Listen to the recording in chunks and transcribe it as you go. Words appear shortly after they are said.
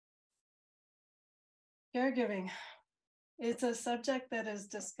Caregiving. It's a subject that is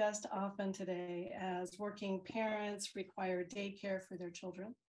discussed often today as working parents require daycare for their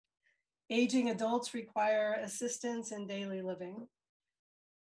children. Aging adults require assistance in daily living.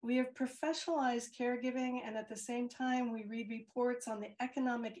 We have professionalized caregiving, and at the same time, we read reports on the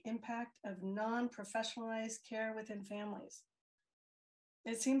economic impact of non professionalized care within families.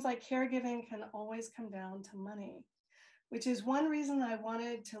 It seems like caregiving can always come down to money, which is one reason I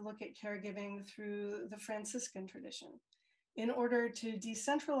wanted to look at caregiving through the Franciscan tradition, in order to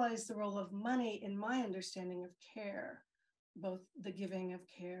decentralize the role of money in my understanding of care, both the giving of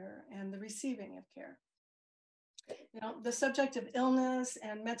care and the receiving of care. The subject of illness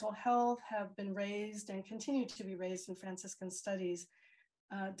and mental health have been raised and continue to be raised in Franciscan studies.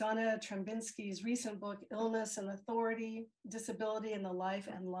 Donna Trembinski's recent book, Illness and Authority, Disability in the Life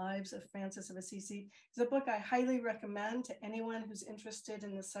and Lives of Francis of Assisi, is a book I highly recommend to anyone who's interested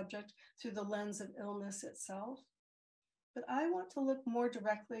in the subject through the lens of illness itself. But I want to look more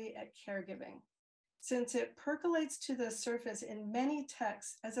directly at caregiving, since it percolates to the surface in many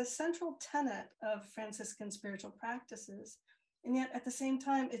texts as a central tenet of Franciscan spiritual practices. And yet at the same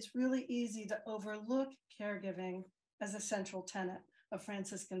time, it's really easy to overlook caregiving as a central tenet of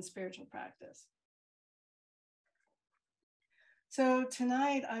Franciscan spiritual practice. So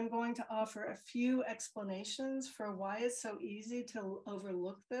tonight I'm going to offer a few explanations for why it's so easy to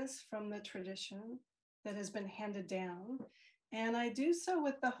overlook this from the tradition that has been handed down. And I do so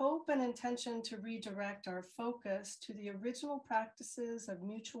with the hope and intention to redirect our focus to the original practices of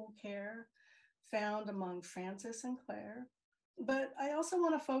mutual care found among Francis and Clare. But I also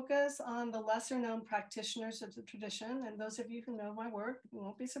want to focus on the lesser known practitioners of the tradition. And those of you who know my work, you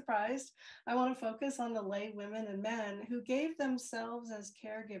won't be surprised. I want to focus on the lay women and men who gave themselves as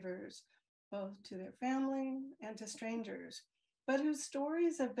caregivers, both to their family and to strangers, but whose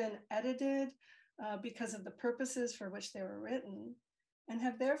stories have been edited because of the purposes for which they were written, and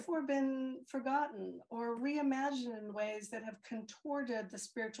have therefore been forgotten or reimagined in ways that have contorted the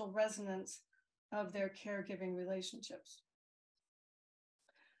spiritual resonance of their caregiving relationships.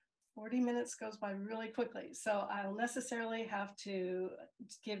 40 minutes goes by really quickly, so I'll necessarily have to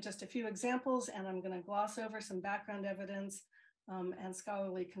give just a few examples, and I'm going to gloss over some background evidence and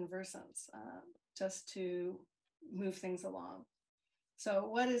scholarly conversants just to move things along. So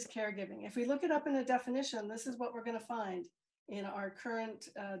what is caregiving? If we look it up in a definition, this is what we're going to find in our current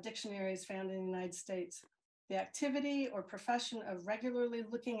dictionaries found in the United States. The activity or profession of regularly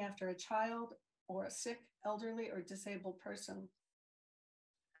looking after a child or a sick, elderly, or disabled person,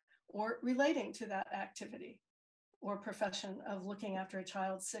 or relating to that activity or profession of looking after a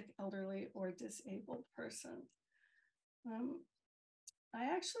child, sick, elderly, or disabled person. I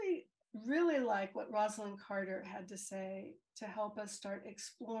actually really like what Rosalind Carter had to say to help us start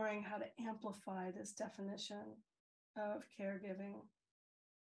exploring how to amplify this definition of caregiving.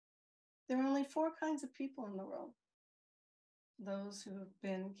 There are only 4 kinds of people in the world: those who have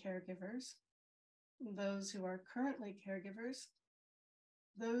been caregivers, those who are currently caregivers,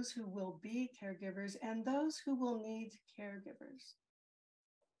 those who will be caregivers, and those who will need caregivers.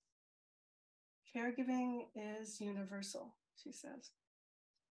 Caregiving is universal, she says.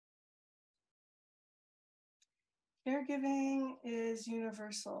 Caregiving is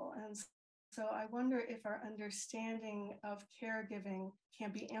universal, and so I wonder if our understanding of caregiving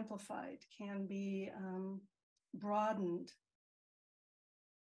can be amplified, can be broadened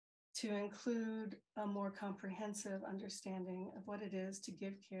to include a more comprehensive understanding of what it is to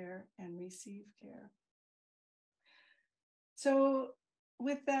give care and receive care. So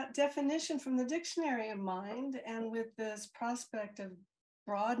with that definition from the dictionary in mind, and with this prospect of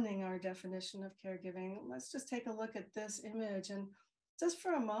broadening our definition of caregiving, let's just take a look at this image. And just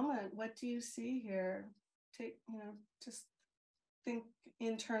for a moment, what do you see here? Just think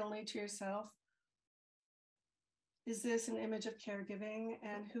internally to yourself. Is this an image of caregiving?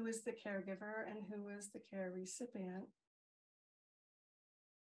 And who is the caregiver and who is the care recipient?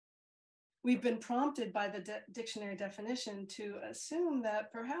 We've been prompted by the dictionary definition to assume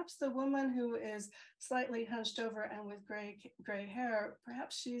that perhaps the woman who is slightly hunched over and with gray hair,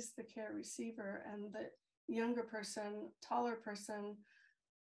 perhaps she's the care receiver, and the younger person, taller person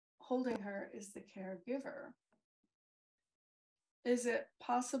holding her is the caregiver. Is it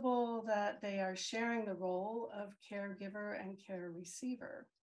possible that they are sharing the role of caregiver and care receiver?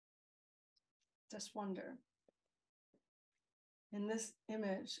 Just wonder. In this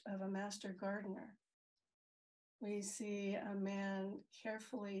image of a master gardener, we see a man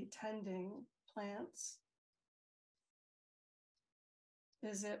carefully tending plants.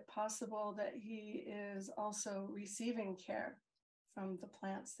 Is it possible that he is also receiving care from the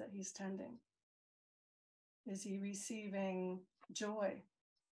plants that he's tending? Is he receiving joy?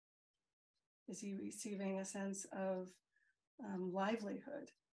 Is he receiving a sense of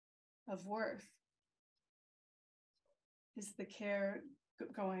livelihood, of worth? Is the care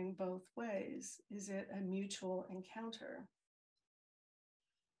going both ways? Is it a mutual encounter?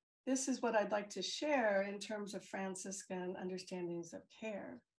 This is what I'd like to share in terms of Franciscan understandings of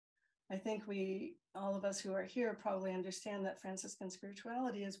care. I think all of us who are here probably understand that Franciscan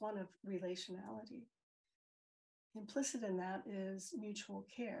spirituality is one of relationality. Implicit in that is mutual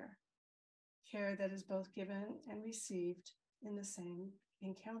care, care that is both given and received in the same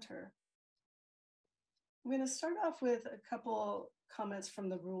encounter. I'm going to start off with a couple comments from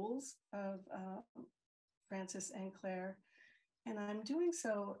the rules of Francis and Clare, and I'm doing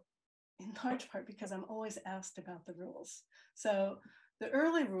so in large part because I'm always asked about the rules. So the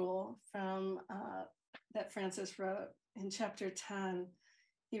early rule from that Francis wrote in chapter 10,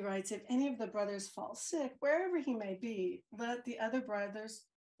 he writes, if any of the brothers fall sick, wherever he may be, let the other brothers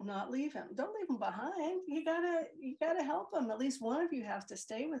not leave him. Don't leave him behind. You gotta help him. At least one of you has to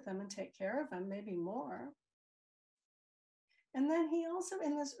stay with him and take care of him, maybe more. And then he also,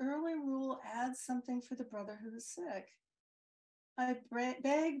 in this early rule, adds something for the brother who is sick. I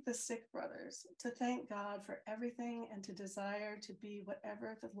beg the sick brothers to thank God for everything and to desire to be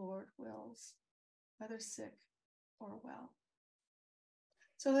whatever the Lord wills, whether sick or well.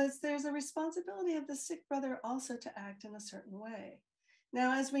 So there's a responsibility of the sick brother also to act in a certain way.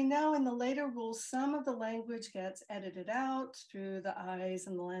 Now, as we know in the later rules, some of the language gets edited out through the eyes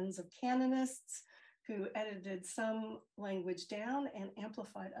and the lens of canonists who edited some language down and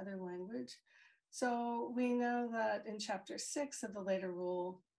amplified other language. So we know that in chapter 6 of the later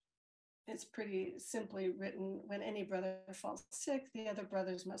rule, it's pretty simply written, when any brother falls sick, the other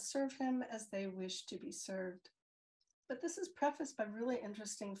brothers must serve him as they wish to be served. But this is prefaced by really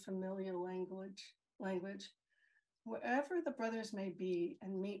interesting familial language. Wherever the brothers may be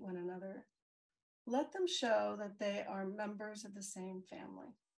and meet one another, let them show that they are members of the same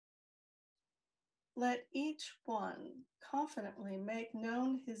family. Let each one confidently make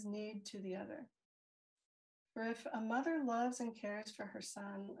known his need to the other. For if a mother loves and cares for her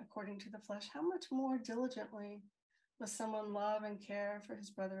son according to the flesh, how much more diligently must someone love and care for his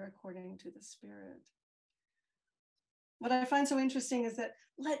brother according to the Spirit? What I find so interesting is that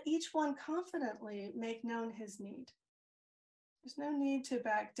let each one confidently make known his need. There's no need to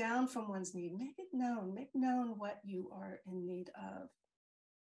back down from one's need. Make it known. Make known what you are in need of.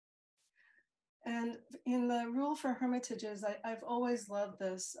 And in the rule for hermitages, I've always loved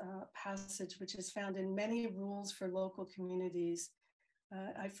this passage, which is found in many rules for local communities.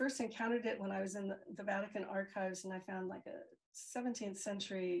 I first encountered it when I was in the Vatican archives, and I found like a 17th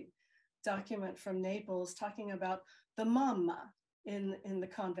century document from Naples talking about the mamma in the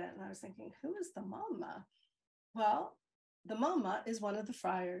convent. And I was thinking, who is the mamma? Well, the mamma is one of the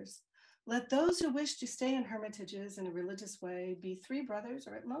friars. Let those who wish to stay in hermitages in a religious way be 3 brothers,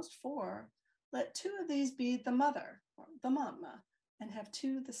 or at most 4. Let 2 of these be the mother, or the mamma, and have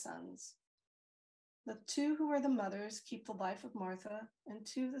 2 the sons. The 2 who are the mothers keep the life of Martha, and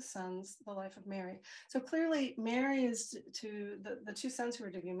 2 the sons, the life of Mary. So clearly, Mary is the 2 sons who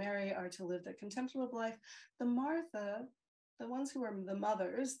are to be Mary are to live the contemplative life. The Martha, the ones who are the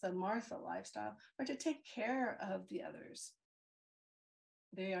mothers, the Martha lifestyle, are to take care of the others.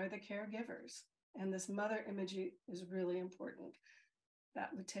 They are the caregivers. And this mother imagery is really important.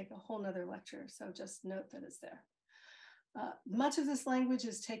 That would take a whole nother lecture. So just note that it's there. Much of this language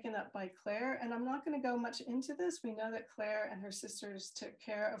is taken up by Clare, and I'm not going to go much into this. We know that Clare and her sisters took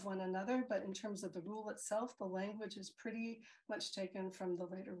care of one another, but in terms of the rule itself, the language is pretty much taken from the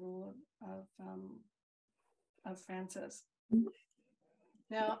later rule of Francis.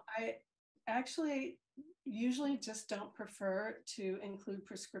 Now, I actually usually just don't prefer to include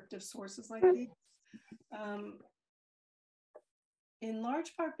prescriptive sources like these. In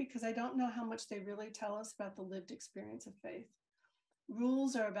large part because I don't know how much they really tell us about the lived experience of faith.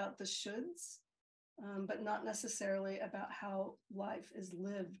 Rules are about the shoulds, but not necessarily about how life is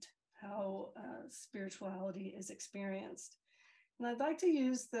lived, how spirituality is experienced. And I'd like to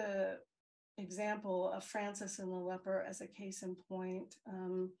use the example of Francis and the leper as a case in point.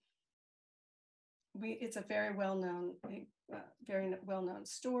 It's a very well-known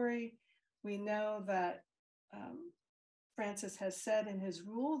story. We know that Francis has said in his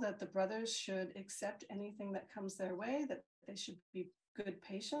rule that the brothers should accept anything that comes their way, that they should be good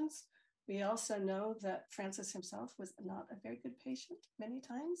patients. We also know that Francis himself was not a very good patient many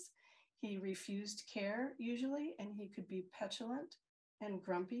times. He refused care usually, and he could be petulant and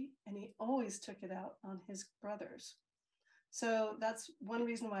grumpy, and he always took it out on his brothers. So that's one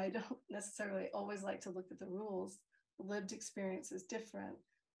reason why I don't necessarily always like to look at the rules. The lived experience is different.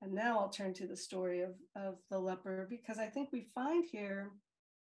 And now I'll turn to the story of the leper, because I think we find here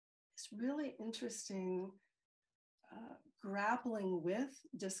this really interesting grappling with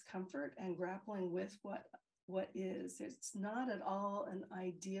discomfort and grappling with what is. It's not at all an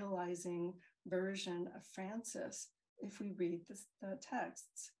idealizing version of Francis if we read the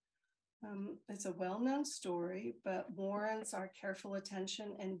texts. It's a well-known story, but warrants our careful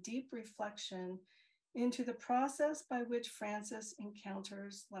attention and deep reflection into the process by which Francis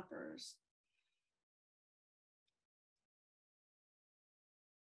encounters lepers.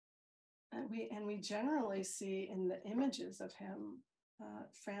 And we generally see in the images of him,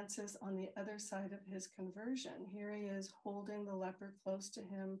 Francis on the other side of his conversion. Here he is holding the leper close to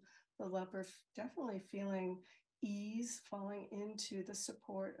him, the leper definitely feeling ease, falling into the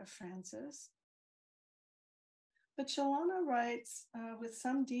support of Francis. But Chelana writes with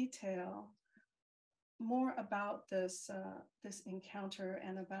some detail more about this encounter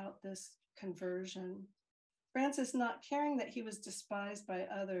and about this conversion. Francis, not caring that he was despised by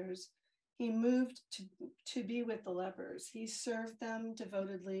others, he moved to be with the lepers. He served them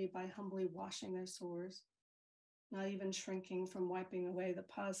devotedly by humbly washing their sores, not even shrinking from wiping away the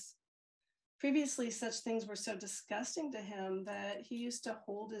pus. Previously, such things were so disgusting to him that he used to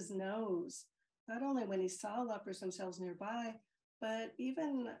hold his nose, not only when he saw lepers themselves nearby, but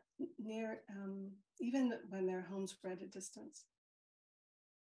even when their homes were at a distance.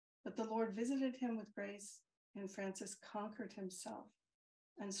 But the Lord visited him with grace, and Francis conquered himself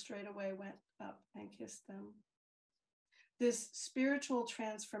and straightway went up and kissed them. This spiritual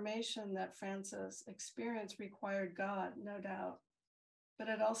transformation that Francis experienced required God, no doubt, but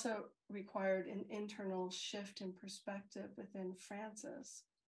it also required an internal shift in perspective within Francis.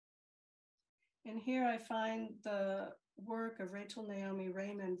 And here I find the work of Rachel Naomi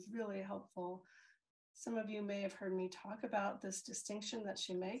Raymond really helpful. Some of you may have heard me talk about this distinction that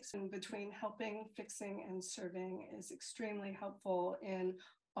she makes in between helping, fixing, and serving is extremely helpful in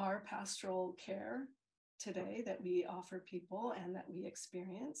our pastoral care today that we offer people and that we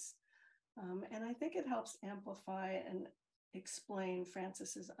experience. And I think it helps amplify and explain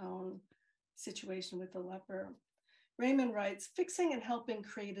Francis's own situation with the leper. Raymond writes, fixing and helping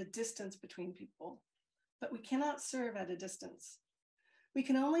create a distance between people, but we cannot serve at a distance. We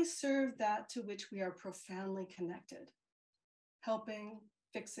can only serve that to which we are profoundly connected. Helping,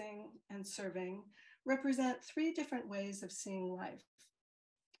 fixing, and serving represent three different ways of seeing life.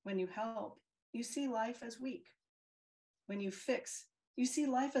 When you help, you see life as weak. When you fix, you see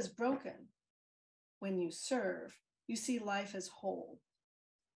life as broken. When you serve, you see life as whole.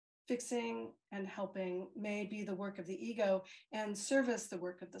 Fixing and helping may be the work of the ego, and service the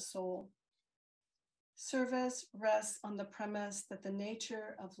work of the soul. Service rests on the premise that the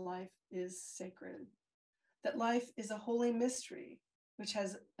nature of life is sacred, that life is a holy mystery, which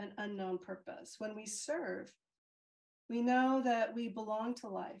has an unknown purpose. When we serve, we know that we belong to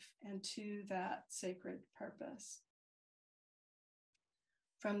life and to that sacred purpose.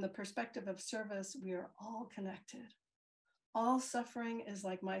 From the perspective of service, we are all connected. All suffering is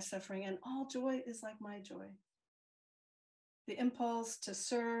like my suffering, and all joy is like my joy. The impulse to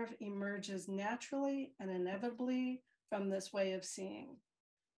serve emerges naturally and inevitably from this way of seeing.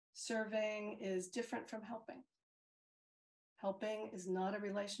 Serving is different from helping. Helping is not a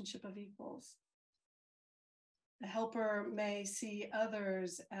relationship of equals. The helper may see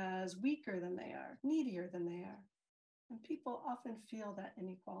others as weaker than they are, needier than they are, and people often feel that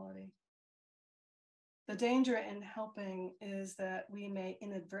inequality. The danger in helping is that we may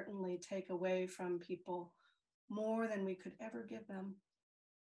inadvertently take away from people more than we could ever give them.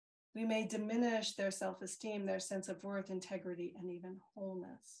 We may diminish their self-esteem, their sense of worth, integrity, and even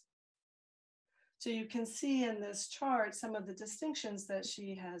wholeness. So you can see in this chart some of the distinctions that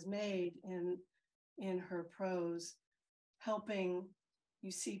she has made in her prose. Helping,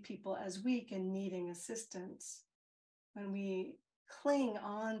 you see people as weak and needing assistance. When we cling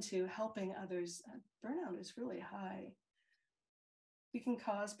on to helping others, burnout is really high. We can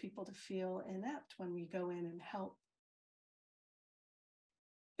cause people to feel inept when we go in and help.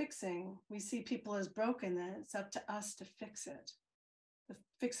 Fixing, we see people as broken, and it's up to us to fix it. The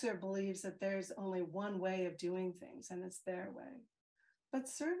fixer believes that there's only one way of doing things, and it's their way. But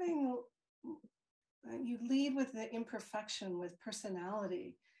serving, you lead with the imperfection, with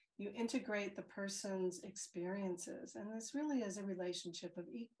personality. You integrate the person's experiences, and this really is a relationship of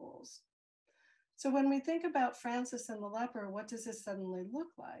equals. So when we think about Francis and the leper, what does this suddenly look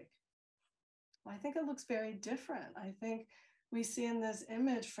like? Well, I think it looks very different. I think We see in this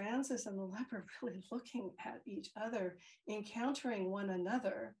image Francis and the leper really looking at each other, encountering one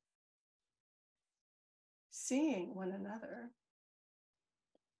another, seeing one another,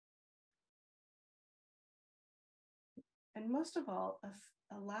 and most of all,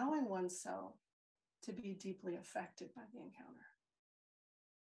 allowing oneself to be deeply affected by the encounter.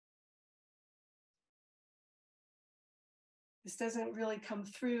 This doesn't really come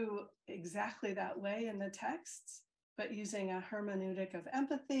through exactly that way in the texts, but using a hermeneutic of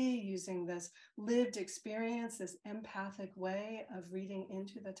empathy, using this lived experience, this empathic way of reading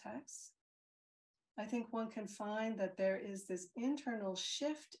into the text, I think one can find that there is this internal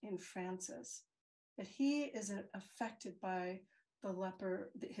shift in Francis, that he is affected by the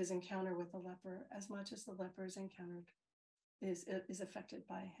leper, his encounter with the leper, as much as the leper is affected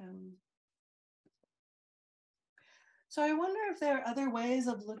by him. So I wonder if there are other ways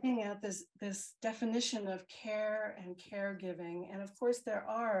of looking at this definition of care and caregiving. And of course there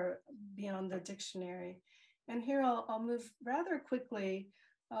are beyond the dictionary. And here I'll move rather quickly,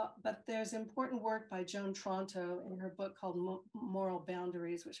 but there's important work by Joan Tronto in her book called Moral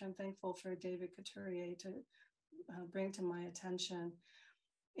Boundaries, which I'm thankful for David Couturier to bring to my attention.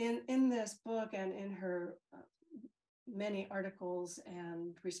 In this book and in her many articles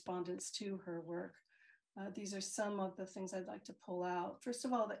and respondents to her work, these are some of the things I'd like to pull out. First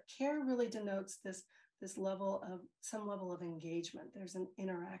of all, that care really denotes some level of engagement. There's an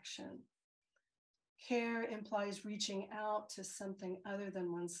interaction. Care implies reaching out to something other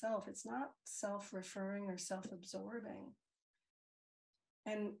than oneself. It's not self-referring or self-absorbing.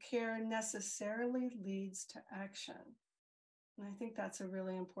 And care necessarily leads to action. And I think that's a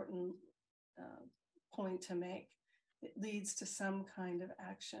really important point to make. It leads to some kind of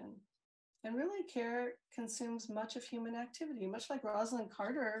action. And really, care consumes much of human activity. Much like Rosalind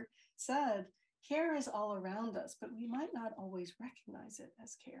Carter said, care is all around us, but we might not always recognize it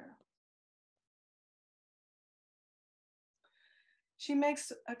as care. She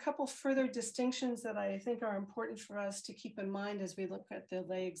makes a couple further distinctions that I think are important for us to keep in mind as we look at the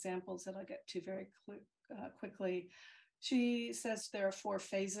lay examples that I'll get to very quickly. She says there are 4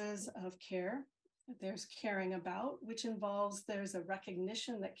 phases of care. There's caring about, which involves there's a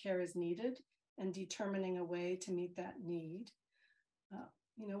recognition that care is needed and determining a way to meet that need.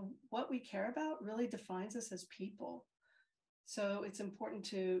 What we care about really defines us as people. So it's important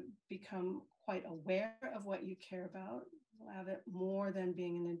to become quite aware of what you care about, have it more than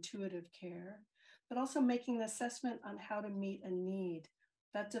being an intuitive care, but also making an assessment on how to meet a need.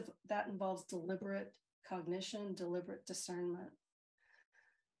 That involves deliberate cognition, deliberate discernment.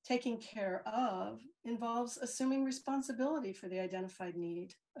 Taking care of involves assuming responsibility for the identified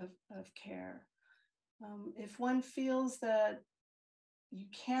need of care. If one feels that you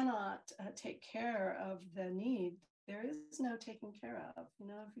cannot take care of the need, there is no taking care of.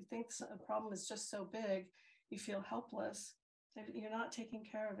 If you think a problem is just so big, you feel helpless, you're not taking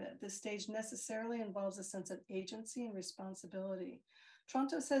care of it. This stage necessarily involves a sense of agency and responsibility.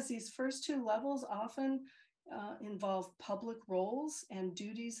 Tronto says these first 2 levels often involve public roles and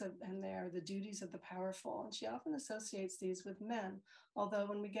duties, and they are the duties of the powerful. And she often associates these with men. Although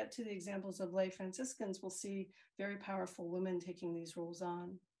when we get to the examples of Lay Franciscans, we'll see very powerful women taking these roles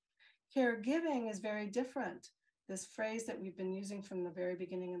on. Caregiving is very different. This phrase that we've been using from the very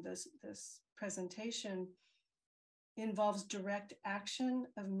beginning of this presentation involves direct action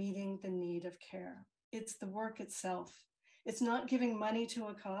of meeting the need of care. It's the work itself. It's not giving money to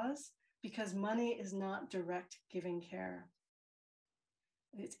a cause, because money is not direct giving care.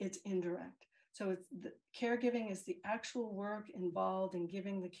 It's indirect. So the caregiving is the actual work involved in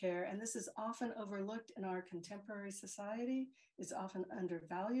giving the care. And this is often overlooked in our contemporary society. It's often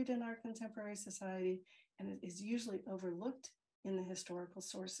undervalued in our contemporary society, and it is usually overlooked in the historical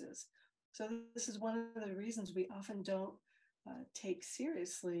sources. So this is one of the reasons we often don't take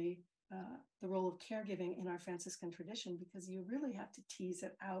seriously the role of caregiving in our Franciscan tradition, because you really have to tease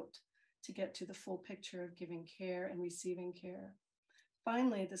it out to get to the full picture of giving care and receiving care.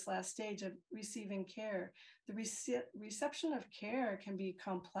 Finally, this last stage of receiving care, the reception of care can be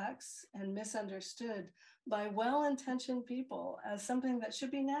complex and misunderstood by well-intentioned people as something that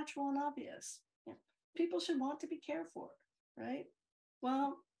should be natural and obvious. People should want to be cared for, right?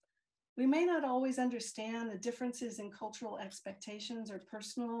 Well, we may not always understand the differences in cultural expectations or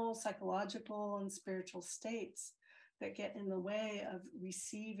personal, psychological, and spiritual states that get in the way of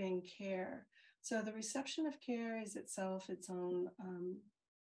receiving care. So the reception of care is itself its own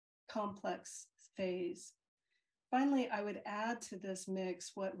complex phase. Finally, I would add to this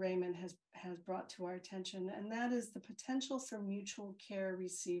mix what Raymond has brought to our attention, and that is the potential for mutual care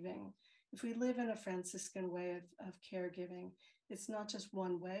receiving If we live in a Franciscan way of caregiving, it's not just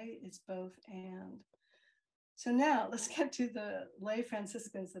one way, it's both and. So now let's get to the Lay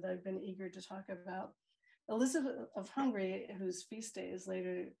Franciscans that I've been eager to talk about. Elizabeth of Hungary, whose feast day is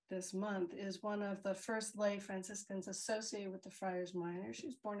later this month, is one of the first lay Franciscans associated with the Friars Minor. She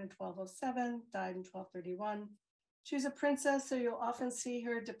was born in 1207, died in 1231. She was a princess, so you'll often see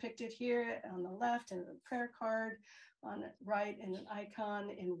her depicted here on the left in a prayer card, on the right in an icon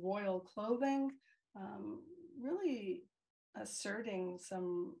in royal clothing, really asserting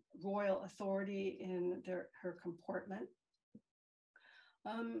some royal authority in her comportment.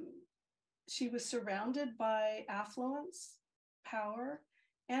 She was surrounded by affluence, power,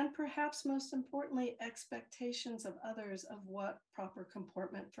 and perhaps most importantly, expectations of others of what proper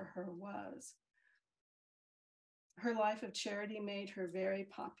comportment for her was. Her life of charity made her very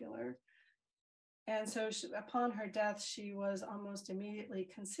popular. And so upon her death, she was almost immediately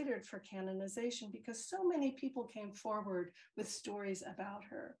considered for canonization because so many people came forward with stories about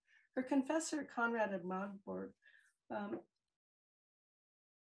her. Her confessor, Conrad of Magdeburg,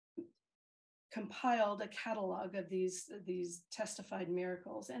 compiled a catalog of these testified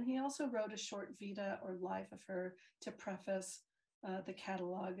miracles. And he also wrote a short vita or life of her to preface the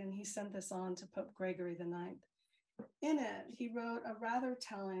catalog. And he sent this on to Pope Gregory IX. In it, he wrote a rather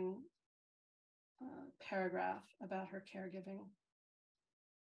telling paragraph about her caregiving.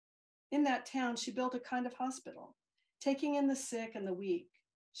 In that town, she built a kind of hospital, taking in the sick and the weak.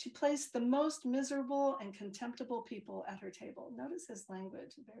 She placed the most miserable and contemptible people at her table. Notice his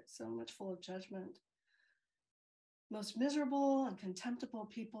language, so much full of judgment. Most miserable and contemptible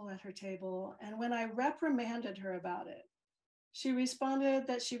people at her table. And when I reprimanded her about it, she responded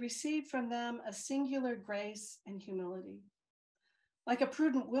that she received from them a singular grace and humility. Like a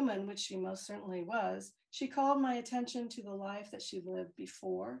prudent woman, which she most certainly was, she called my attention to the life that she lived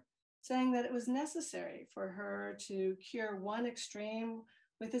before, saying that it was necessary for her to cure one extreme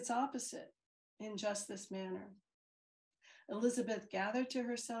with its opposite in just this manner. Elizabeth gathered to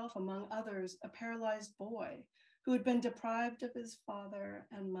herself, among others, a paralyzed boy who had been deprived of his father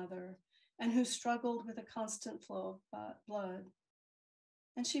and mother and who struggled with a constant flow of blood.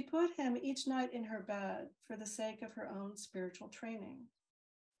 And she put him each night in her bed for the sake of her own spiritual training.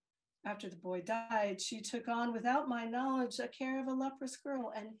 After the boy died, she took on, without my knowledge, the care of a leprous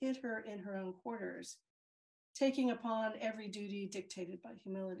girl and hid her in her own quarters, taking upon every duty dictated by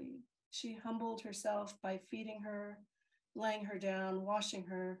humility. She humbled herself by feeding her, laying her down, washing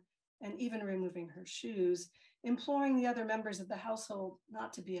her, and even removing her shoes, imploring the other members of the household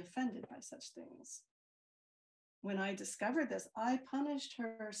not to be offended by such things. When I discovered this, I punished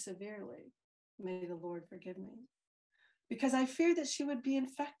her severely. May the Lord forgive me, because I feared that she would be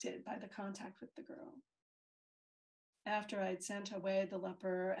infected by the contact with the girl. After I'd sent away the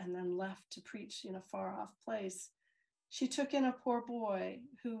leper and then left to preach in a far-off place, she took in a poor boy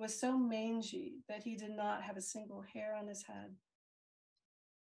who was so mangy that he did not have a single hair on his head.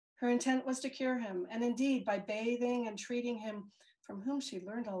 Her intent was to cure him, and indeed, by bathing and treating him, from whom she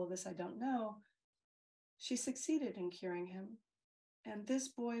learned all of this, I don't know, she succeeded in curing him, and this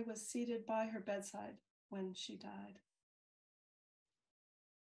boy was seated by her bedside when she died.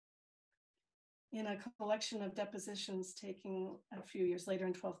 In a collection of depositions taken a few years later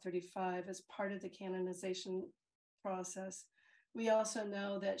in 1235 as part of the canonization process, we also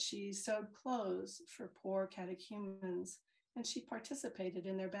know that she sewed clothes for poor catechumens, and she participated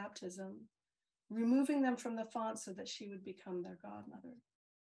in their baptism, removing them from the font so that she would become their godmother.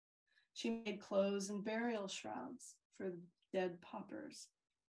 She made clothes and burial shrouds for dead paupers.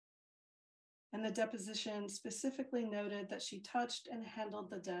 And the deposition specifically noted that she touched and handled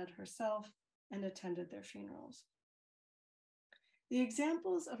the dead herself and attended their funerals. The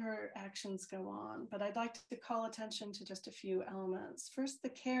examples of her actions go on, but I'd like to call attention to just a few elements. First, the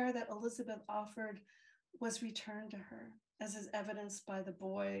care that Elizabeth offered was returned to her, as is evidenced by the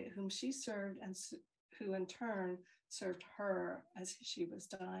boy whom she served and who in turn served her as she was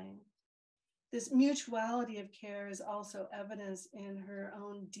dying. This mutuality of care is also evidenced in her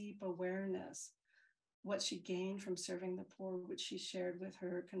own deep awareness, what she gained from serving the poor, which she shared with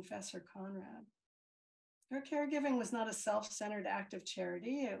her confessor, Conrad. Her caregiving was not a self-centered act of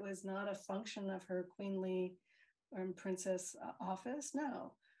charity. It was not a function of her queenly princess office.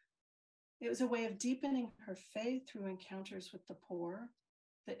 No, it was a way of deepening her faith through encounters with the poor,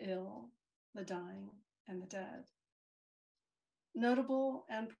 the ill, the dying, and the dead. Notable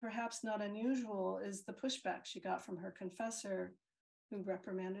and perhaps not unusual is the pushback she got from her confessor, who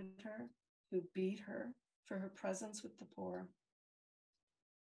reprimanded her, who beat her for her presence with the poor.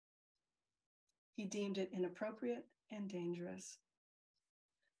 He deemed it inappropriate and dangerous.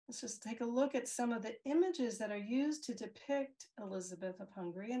 Let's just take a look at some of the images that are used to depict Elizabeth of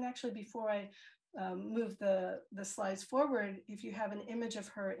Hungary. And actually, before I move the slides forward, if you have an image of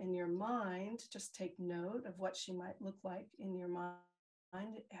her in your mind, just take note of what she might look like in your mind,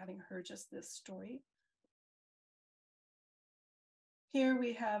 having heard just this story. Here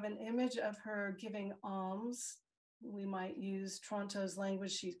we have an image of her giving alms. We might use Tronto's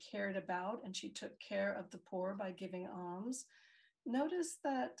language. She cared about and she took care of the poor by giving alms. Notice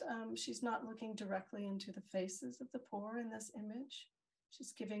that she's not looking directly into the faces of the poor in this image.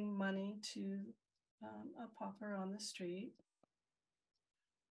 She's giving money to a pauper on the street.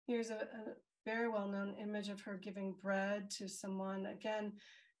 Here's a very well-known image of her giving bread to someone. Again,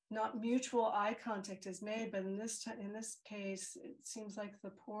 not mutual eye contact is made, but in this case, it seems like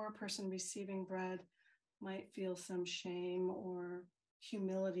the poor person receiving bread might feel some shame or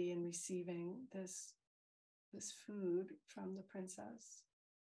humility in receiving this food from the princess.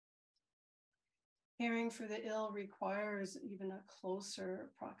 Caring for the ill requires even a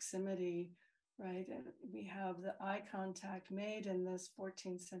closer proximity, right? And we have the eye contact made in this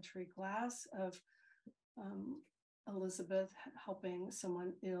 14th century glass of Elizabeth helping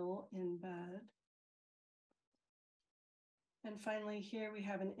someone ill in bed. And finally, here we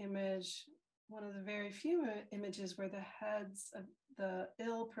have an image, one of the very few images where the heads of the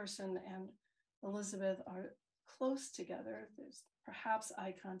ill person and Elizabeth are close together. There's perhaps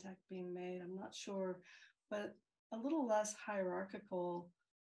eye contact being made, I'm not sure, but a little less hierarchical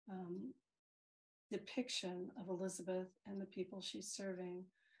depiction of Elizabeth and the people she's serving.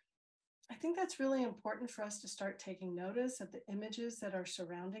 I think that's really important for us to start taking notice of the images that are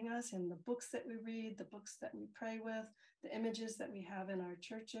surrounding us in the books that we read, the books that we pray with, the images that we have in our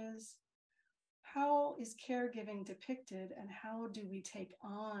churches. How is caregiving depicted, and how do we take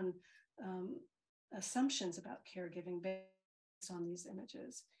on assumptions about caregiving based on these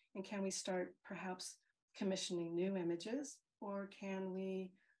images? And can we start perhaps commissioning new images, or can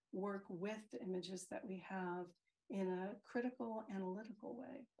we work with the images that we have in a critical, analytical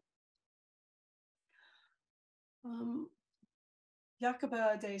way?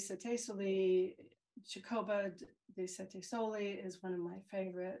 Jacoba de Sette Soli, Jacoba de Sette Soli is one of my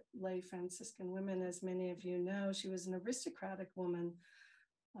favorite Lay Franciscan women, as many of you know. She was an aristocratic woman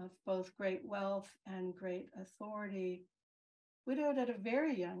of both great wealth and great authority, widowed at a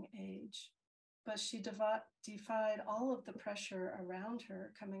very young age, but she defied all of the pressure around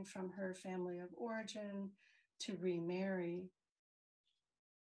her coming from her family of origin to remarry.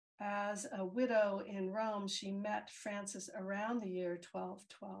 As a widow in Rome, she met Francis around the year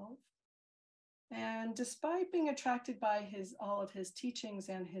 1212. And despite being attracted by all of his teachings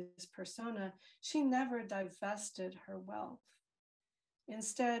and his persona, she never divested her wealth.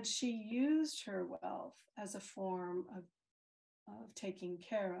 Instead, she used her wealth as a form of taking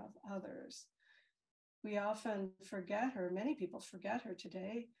care of others. We often forget her, many people forget her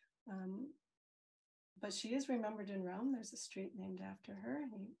today, but she is remembered in Rome. There's a street named after her.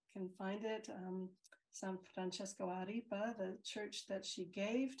 You can find it, San Francesco Aripa, the church that she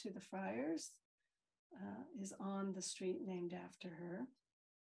gave to the friars, is on the street named after her.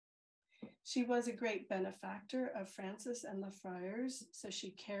 She was a great benefactor of Francis and the friars, so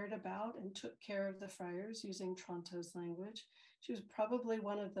she cared about and took care of the friars using Tronto's language. She was probably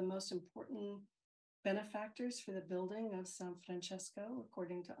one of the most important benefactors for the building of San Francesco,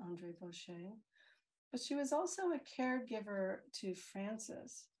 according to André Bauchet. But she was also a caregiver to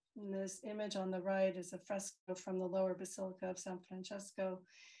Francis. And this image on the right is a fresco from the lower Basilica of San Francesco,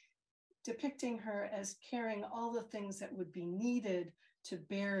 depicting her as carrying all the things that would be needed to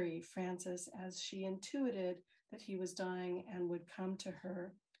bury Francis, as she intuited that he was dying and would come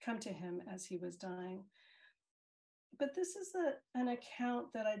to him as he was dying. But this is an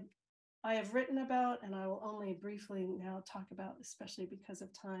account that I have written about, and I will only briefly now talk about, especially because of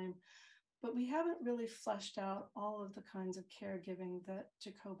time. But we haven't really fleshed out all of the kinds of caregiving that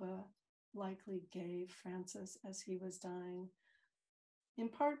Jacoba likely gave Francis as he was dying, in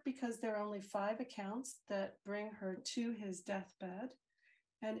part because there are only 5 accounts that bring her to his deathbed.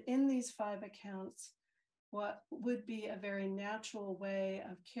 And in these 5 accounts, what would be a very natural way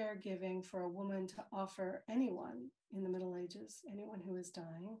of caregiving for a woman to offer anyone in the Middle Ages, anyone who is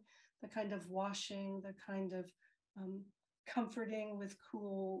dying, the kind of washing, the kind of comforting with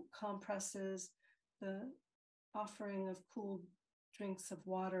cool compresses, the offering of cool drinks of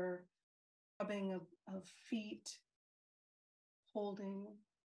water, rubbing of feet, holding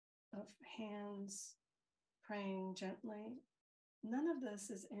of hands, praying gently. None of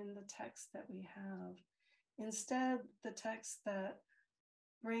this is in the text that we have. Instead, the texts that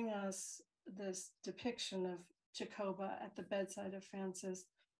bring us this depiction of Jacoba at the bedside of Francis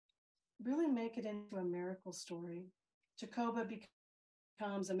really make it into a miracle story. Jacoba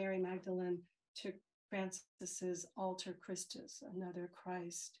becomes a Mary Magdalene to Francis's alter Christus, another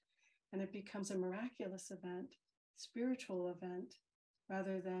Christ, and it becomes a miraculous event, spiritual event,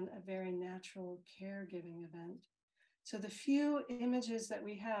 rather than a very natural caregiving event. So the few images that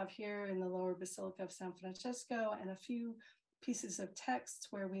we have here in the lower Basilica of San Francesco and a few pieces of texts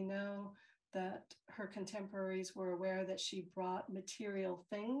where we know that her contemporaries were aware that she brought material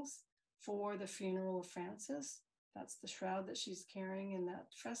things for the funeral of Francis. That's the shroud that she's carrying in that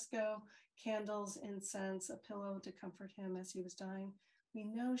fresco, candles, incense, a pillow to comfort him as he was dying. We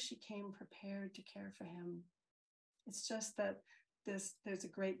know she came prepared to care for him. It's just that there's a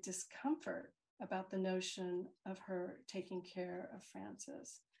great discomfort about the notion of her taking care of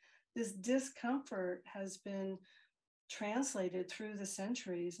Francis. This discomfort has been translated through the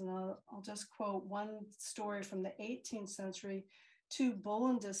centuries, and I'll just quote one story from the 18th century. Two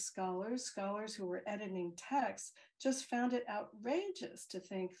Bollandist scholars who were editing texts, just found it outrageous to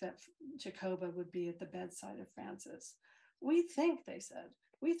think that Jacoba would be at the bedside of Francis. We think, they said,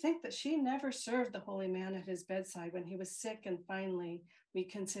 we think that she never served the holy man at his bedside when he was sick, and finally we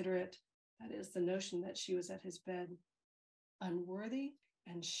consider it, that is the notion that she was at his bed, unworthy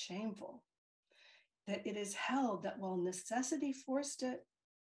and shameful. That it is held that while necessity forced it,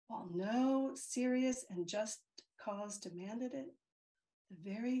 while no serious and just cause demanded it,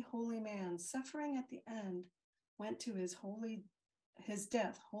 the very holy man, suffering at the end, went to his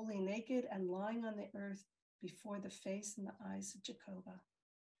death, wholly naked and lying on the earth before the face and the eyes of Jacoba.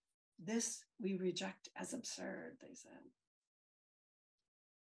 This we reject as absurd, they said.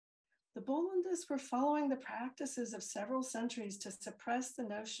 The Bollandists were following the practices of several centuries to suppress the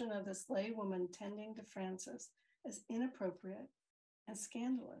notion of this laywoman tending to Francis as inappropriate and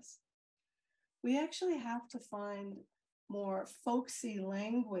scandalous. We actually have to find more folksy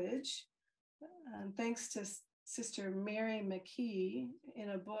language, thanks to Sister Mary McKee in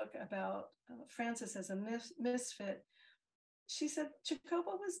a book about Francis as a misfit. She said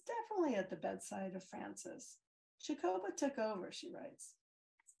Jacoba was definitely at the bedside of Francis. Jacoba took over, she writes.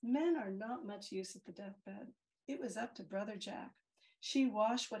 Men are not much use at the deathbed. It was up to Brother Jack. She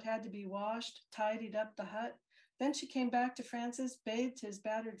washed what had to be washed, tidied up the hut. Then she came back to Francis, bathed his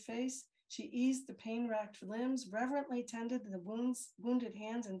battered face. She eased the pain-racked limbs, reverently tended the wounded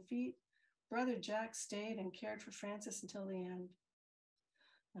hands and feet. Brother Jack stayed and cared for Francis until the end.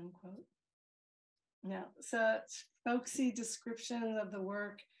 Unquote. Now, such folksy description of the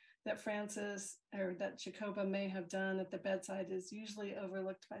work that Francis or that Jacoba may have done at the bedside is usually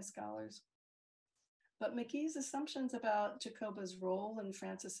overlooked by scholars. But McKee's assumptions about Jacoba's role in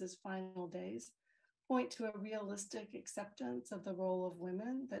Francis's final days point to a realistic acceptance of the role of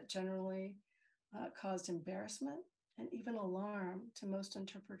women that generally caused embarrassment and even alarm to most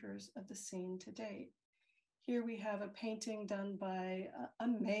interpreters of the scene to date. Here we have a painting done by a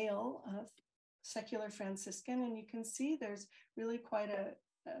male secular Franciscan, and you can see there's really quite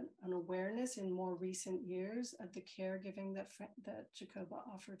an awareness in more recent years of the caregiving that Jacoba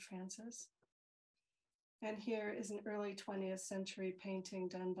offered Francis. And here is an early 20th century painting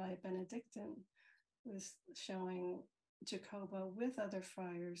done by a Benedictine, showing Jacoba with other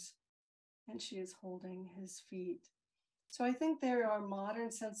friars, and she is holding his feet. So I think there are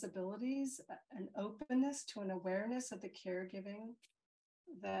modern sensibilities, an openness to an awareness of the caregiving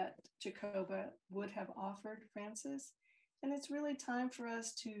that Jacoba would have offered Francis. And it's really time for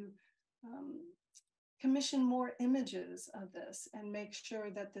us to commission more images of this and make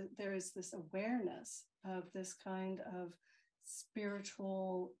sure that there is this awareness of this kind of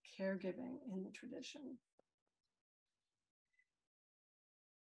spiritual caregiving in the tradition.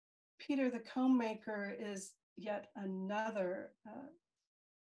 Peter the comb maker is yet another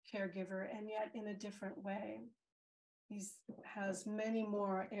caregiver, and yet in a different way. He has many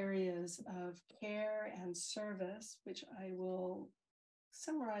more areas of care and service, which I will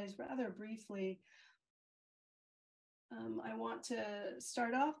summarize rather briefly. I want to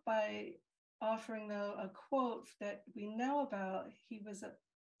start off by offering, though, a quote that we know about. He was a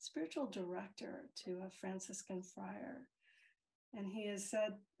spiritual director to a Franciscan friar. And he has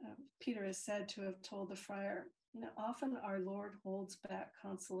said, Peter is said to have told the friar, often our Lord holds back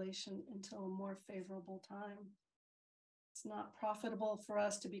consolation until a more favorable time. It's not profitable for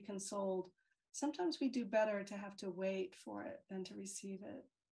us to be consoled. Sometimes we do better to have to wait for it than to receive it.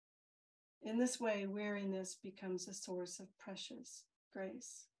 In this way, weariness becomes a source of precious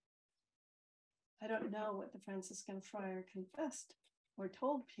grace. I don't know what the Franciscan friar confessed or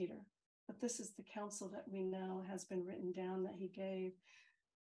told Peter, but this is the counsel that we know has been written down that he gave.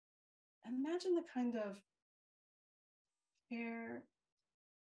 Imagine the kind of care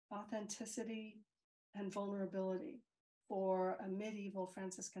authenticity, and vulnerability for a medieval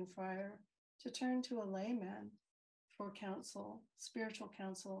Franciscan friar to turn to a layman for counsel, spiritual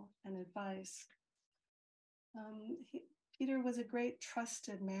counsel, and advice. Peter was a great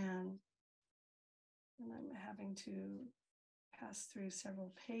trusted man, and I'm having to pass through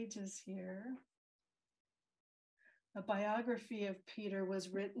several pages here. A biography of Peter was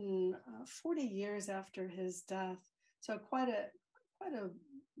written 40 years after his death, so quite a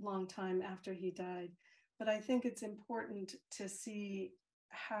long time after he died. But I think it's important to see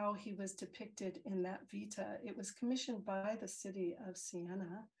how he was depicted in that Vita. It was commissioned by the city of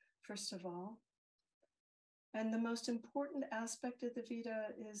Siena, first of all. And the most important aspect of the Vita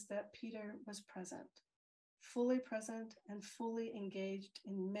is that Peter was present and fully engaged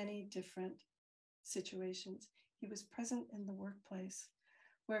in many different situations. He was present in the workplace,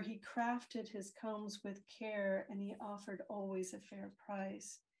 where he crafted his combs with care and he offered always a fair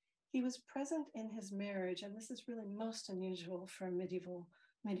price. He was present in his marriage, and this is really most unusual for a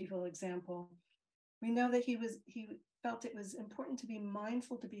medieval example. We know that he felt it was important to be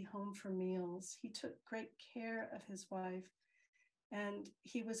mindful to be home for meals. He took great care of his wife, and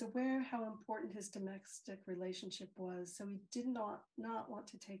he was aware how important his domestic relationship was. So he did not want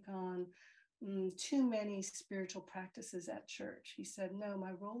to take on too many spiritual practices at church. He said, no,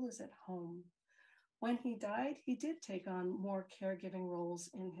 my role is at home. When he died, he did take on more caregiving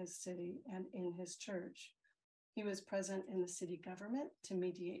roles in his city and in his church. He was present in the city government to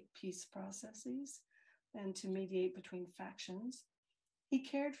mediate peace processes and to mediate between factions. He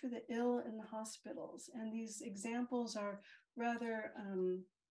cared for the ill in the hospitals, and these examples are rather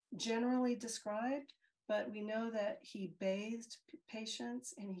generally described, but we know that he bathed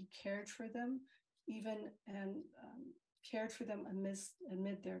patients and he cared for them, cared for them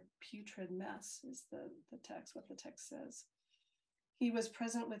amid their putrid mess, is what the text says. He was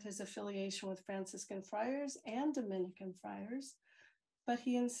present with his affiliation with Franciscan friars and Dominican friars, but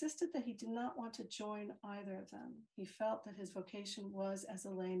he insisted that he did not want to join either of them. He felt that his vocation was as a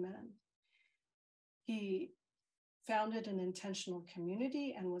layman. He founded an intentional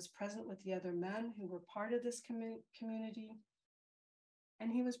community and was present with the other men who were part of this community.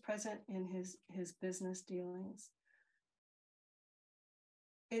 And he was present in his business dealings.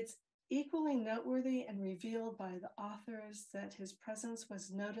 It's equally noteworthy and revealed by the authors that his presence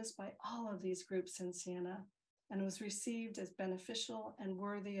was noticed by all of these groups in Siena and was received as beneficial and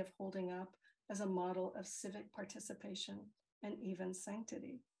worthy of holding up as a model of civic participation and even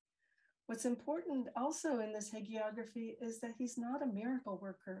sanctity. What's important also in this hagiography is that he's not a miracle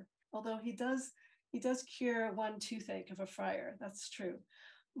worker, although he does cure one toothache of a friar, that's true,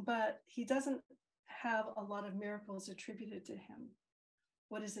 but he doesn't have a lot of miracles attributed to him.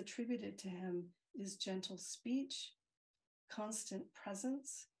 What is attributed to him is gentle speech, constant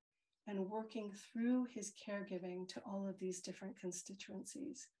presence, and working through his caregiving to all of these different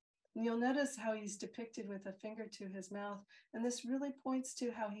constituencies. And you'll notice how he's depicted with a finger to his mouth, and this really points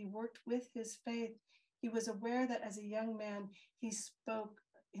to how he worked with his faith. He was aware that as a young man, he spoke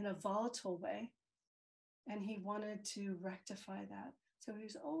in a volatile way, and he wanted to rectify that. So he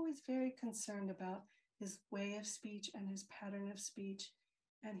was always very concerned about his way of speech and his pattern of speech,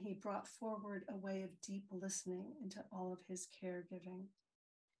 and he brought forward a way of deep listening into all of his caregiving.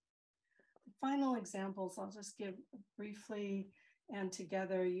 The final examples I'll just give briefly and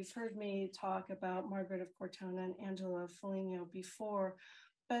together. You've heard me talk about Margaret of Cortona and Angela of Foligno before,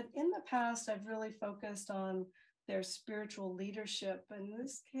 but in the past, I've really focused on their spiritual leadership. In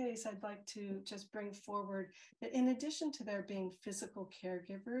this case, I'd like to just bring forward that in addition to their being physical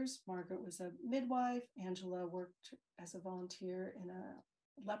caregivers, Margaret was a midwife, Angela worked as a volunteer in a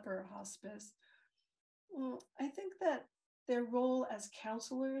leper hospice. I think that their role as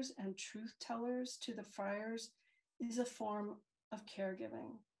counselors and truth tellers to the friars is a form of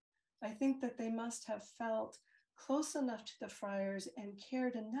caregiving. I think that they must have felt close enough to the friars and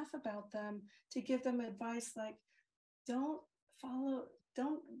cared enough about them to give them advice like, don't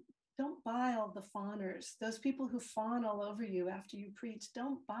buy all the fawners. Those people who fawn all over you after you preach,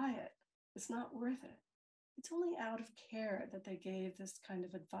 don't buy it. It's not worth it. It's only out of care that they gave this kind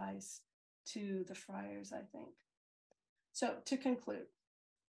of advice to the friars, I think. So to conclude,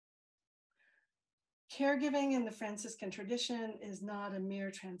 caregiving in the Franciscan tradition is not a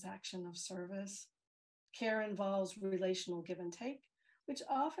mere transaction of service. Care involves relational give and take, which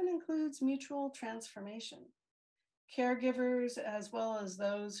often includes mutual transformation. Caregivers, as well as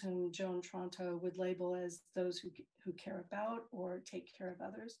those whom Joan Tronto would label as those who care about or take care of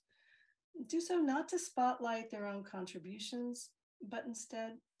others, do so not to spotlight their own contributions, but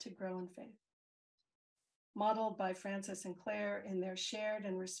instead to grow in faith. modeled by Francis and Claire in their shared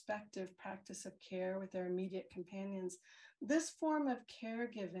and respective practice of care with their immediate companions. This form of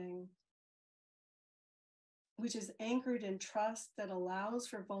caregiving, which is anchored in trust that allows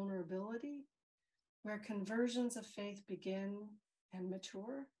for vulnerability, where conversions of faith begin and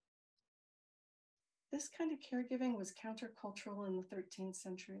mature. This kind of caregiving was countercultural in the 13th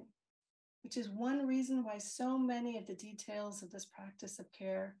century, which is one reason why so many of the details of this practice of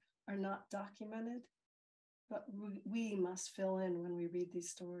care are not documented, but we must fill in when we read these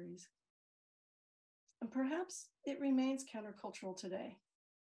stories. And perhaps it remains countercultural today,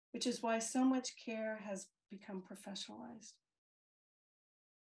 which is why so much care has become professionalized.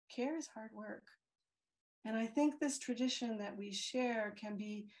 Care is hard work. And I think this tradition that we share can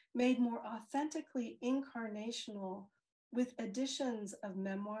be made more authentically incarnational with additions of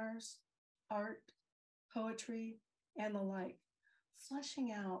memoirs, art, poetry, and the like,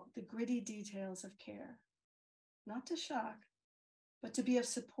 fleshing out the gritty details of care, not to shock, but to be of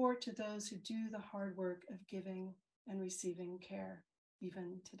support to those who do the hard work of giving and receiving care,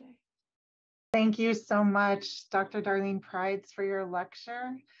 even today. Thank you so much, Dr. Darleen Pryds, for your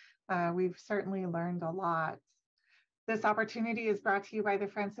lecture. We've certainly learned a lot. This opportunity is brought to you by the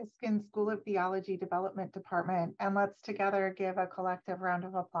Franciscan School of Theology Development Department, and let's together give a collective round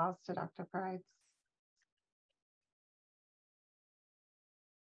of applause to Dr. Pryds.